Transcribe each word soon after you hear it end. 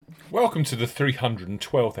Welcome to the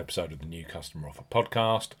 312th episode of the New Customer Offer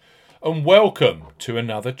podcast, and welcome to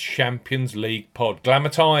another Champions League pod. Glamour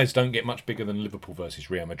don't get much bigger than Liverpool versus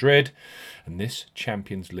Real Madrid, and this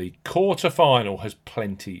Champions League quarter-final has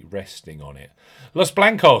plenty resting on it. Los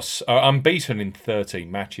Blancos are unbeaten in 13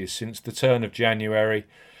 matches since the turn of January,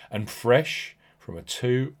 and fresh from a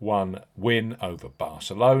 2-1 win over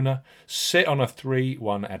Barcelona, sit on a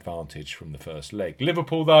 3-1 advantage from the first leg.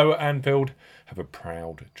 Liverpool, though, at Anfield, have a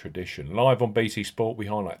proud tradition. Live on BT Sport, we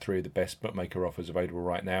highlight three of the best bookmaker offers available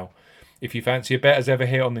right now. If you fancy a bet as ever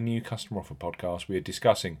here on the New Customer Offer podcast, we are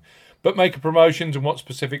discussing bookmaker promotions and what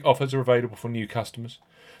specific offers are available for new customers.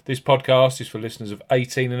 This podcast is for listeners of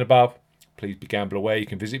 18 and above. Please be gamble aware. You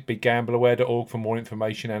can visit begambleaware.org for more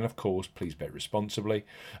information, and of course, please bet responsibly.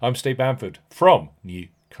 I'm Steve Bamford from New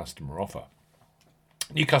Customer Offer.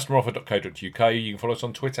 newcustomeroffer.co.uk. You can follow us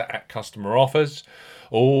on Twitter at Customer Offers.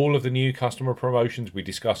 All of the new customer promotions we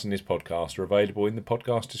discuss in this podcast are available in the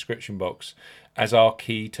podcast description box as our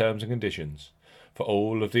key terms and conditions for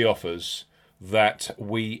all of the offers that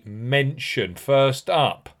we mention. First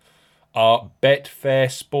up, our Betfair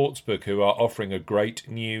Sportsbook, who are offering a great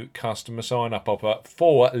new customer sign-up offer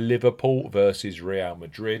for Liverpool versus Real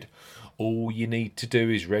Madrid. All you need to do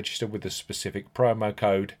is register with a specific promo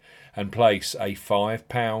code and place a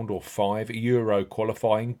 £5 or €5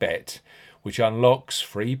 qualifying bet, which unlocks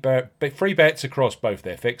free bets across both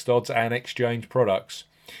their fixed odds and exchange products.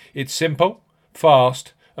 It's simple,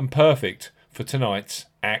 fast, and perfect for tonight's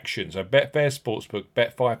action. So Betfair Sportsbook,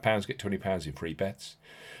 bet £5, get £20 in free bets.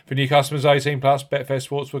 For new customers 18 plus, Betfair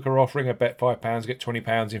Sportsbook are offering a bet £5, get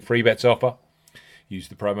 £20 in free bets offer. Use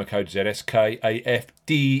the promo code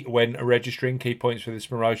ZSKAFD when registering. Key points for this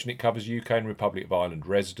promotion: it covers UK and Republic of Ireland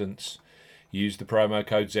residents. Use the promo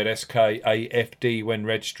code ZSKAFD when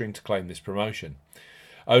registering to claim this promotion.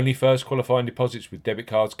 Only first qualifying deposits with debit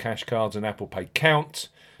cards, cash cards and Apple Pay count.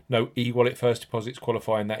 No e-wallet first deposits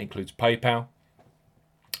qualifying. That includes PayPal.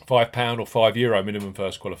 £5 or €5 minimum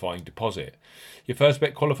first qualifying deposit. Your first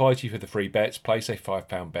bet qualifies you for the free bets. Place a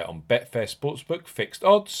 £5 bet on Betfair Sportsbook fixed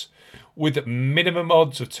odds with minimum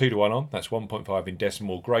odds of 2-1 on. That's 1.5 in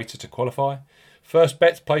decimal or greater to qualify. First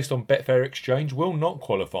bets placed on Betfair Exchange will not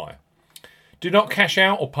qualify. Do not cash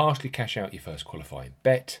out or partially cash out your first qualifying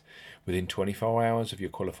bet. Within 24 hours of your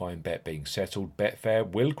qualifying bet being settled, Betfair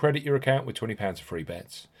will credit your account with £20 of free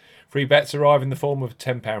bets. Free bets arrive in the form of a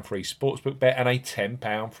 £10 free sportsbook bet and a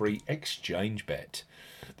 £10 free exchange bet.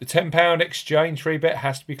 The £10 exchange free bet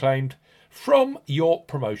has to be claimed from your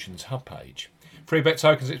promotions hub page. Free bet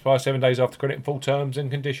tokens expire 7 days after credit and full terms and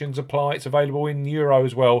conditions apply. It's available in Euro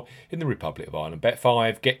as well in the Republic of Ireland. Bet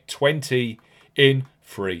 5, get 20 in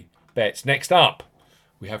free bets. Next up,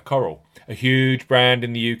 we have Coral, a huge brand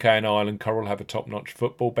in the UK and Ireland. Coral have a top-notch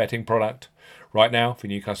football betting product. Right now, for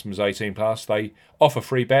new customers 18 plus, they offer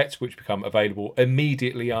free bets which become available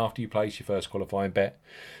immediately after you place your first qualifying bet.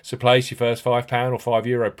 So place your first £5 or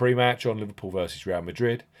 €5 pre-match on Liverpool versus Real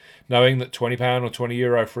Madrid, knowing that £20 or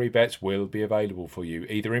 €20 free bets will be available for you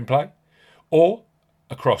either in play or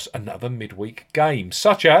across another midweek game,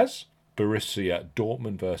 such as Borussia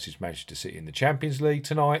Dortmund versus Manchester City in the Champions League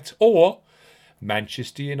tonight, or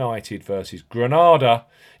Manchester United versus Granada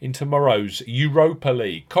in tomorrow's Europa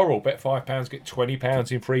League. Coral, bet £5, get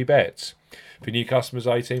 £20 in free bets. For new customers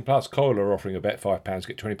 18 plus, Coral are offering a bet £5,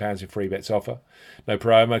 get £20 in free bets offer. No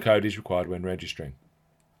promo code is required when registering.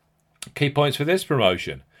 Key points for this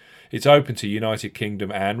promotion: it's open to United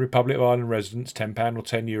Kingdom and Republic of Ireland residents. £10 or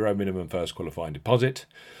 €10 minimum first qualifying deposit.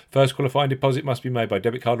 First qualifying deposit must be made by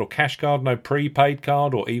debit card or cash card. No prepaid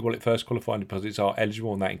card or e-wallet first qualifying deposits are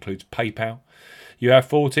eligible, and that includes PayPal. You have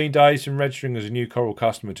 14 days from registering as a new Coral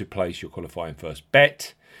customer to place your qualifying first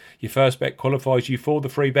bet. Your first bet qualifies you for the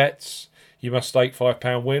free bets. You must stake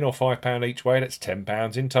 £5 win or £5 each way. That's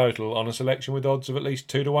 £10 in total on a selection with odds of at least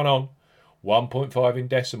 2-1 on, 1.5 in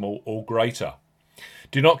decimal or greater.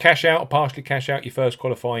 Do not cash out or partially cash out your first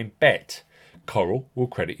qualifying bet. Coral will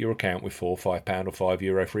credit your account with £4, £5 or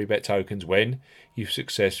 €5 free bet tokens when you've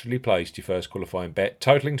successfully placed your first qualifying bet,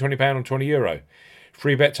 totaling £20 or €20.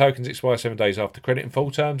 Free bet tokens expire 7 days after credit and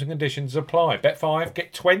full terms and conditions apply. Bet 5,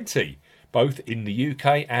 get 20, both in the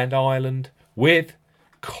UK and Ireland with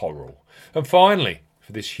Coral. And finally,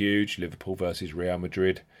 for this huge Liverpool versus Real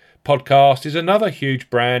Madrid podcast is another huge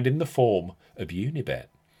brand in the form of Unibet.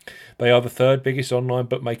 They are the third biggest online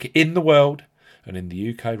bookmaker in the world, and in the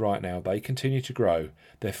UK right now they continue to grow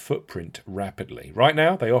their footprint rapidly. Right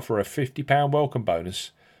now they offer a £50 welcome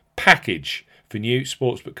bonus package for new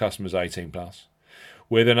sportsbook customers 18 plus,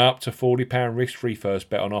 with an up to £40 risk-free first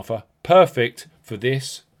bet on offer, perfect for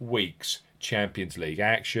this week's Champions League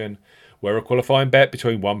action. where a qualifying bet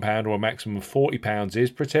between £1 or a maximum of £40 is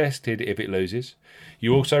protested if it loses.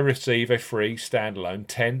 You also receive a free standalone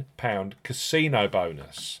 £10 casino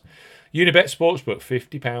bonus. Unibet Sportsbook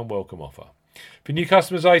 £50 welcome offer. For new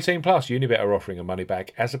customers 18 plus, Unibet are offering a money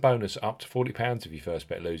back as a bonus up to £40 if your first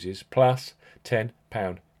bet loses, plus £10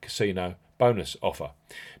 casino bonus offer.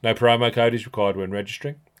 No promo code is required when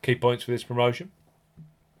registering. Key points for this promotion: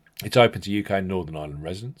 it's open to UK and Northern Ireland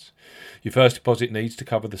residents. Your first deposit needs to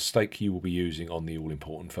cover the stake you will be using on the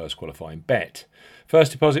all-important first qualifying bet.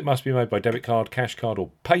 First deposit must be made by debit card, cash card or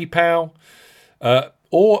PayPal,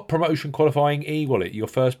 or promotion qualifying e-wallet. Your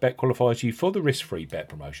first bet qualifies you for the risk-free bet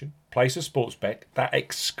promotion. Place a sports bet that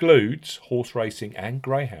excludes horse racing and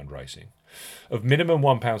greyhound racing of minimum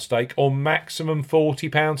 £1 stake or maximum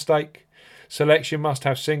 £40 stake. Selection must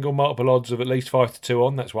have single multiple odds of at least 5 to 2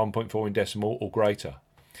 on, that's 1.4 in decimal or greater.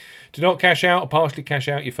 Do not cash out or partially cash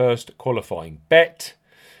out your first qualifying bet.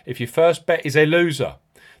 If your first bet is a loser,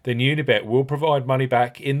 then Unibet will provide money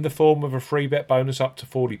back in the form of a free bet bonus up to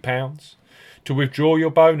 £40. To withdraw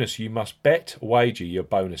your bonus, you must bet or wager your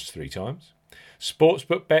bonus 3 times.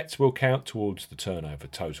 Sportsbook bets will count towards the turnover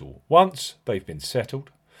total once they've been settled.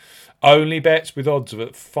 Only bets with odds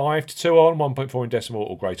of 5 to 2 on, 1.4 in decimal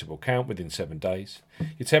or greater will count within 7 days.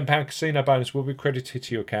 Your £10 casino bonus will be credited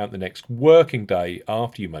to your account the next working day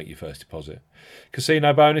after you make your first deposit.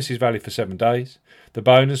 Casino bonus is valid for 7 days. The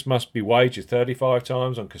bonus must be wagered 35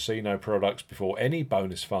 times on casino products before any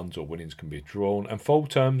bonus funds or winnings can be drawn, and full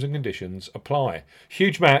terms and conditions apply.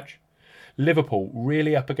 Huge match. Liverpool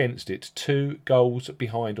really up against it. 2 goals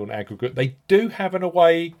behind on aggregate. They do have an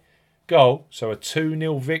away goal, so a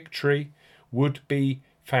 2-0 victory would be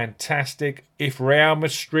fantastic. If Real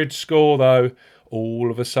Madrid score, though,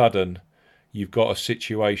 all of a sudden you've got a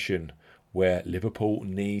situation where Liverpool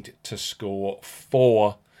need to score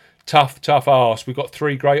 4. Tough arse. We've got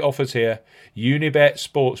 3 great offers here. Unibet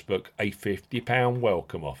Sportsbook, a £50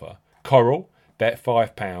 welcome offer. Coral, bet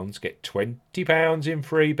 £5, get £20 in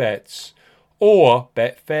free bets. Or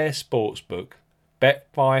Betfair Sportsbook,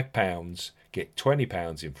 bet £5, get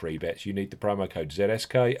 £20 in free bets. You need the promo code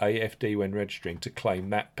ZSKAFD when registering to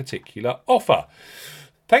claim that particular offer.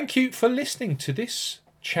 Thank you for listening to this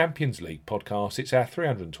Champions League podcast. It's our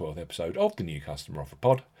 312th episode of the New Customer Offer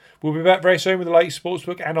Pod. We'll be back very soon with the latest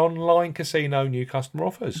sportsbook and online casino new customer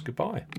offers. Goodbye.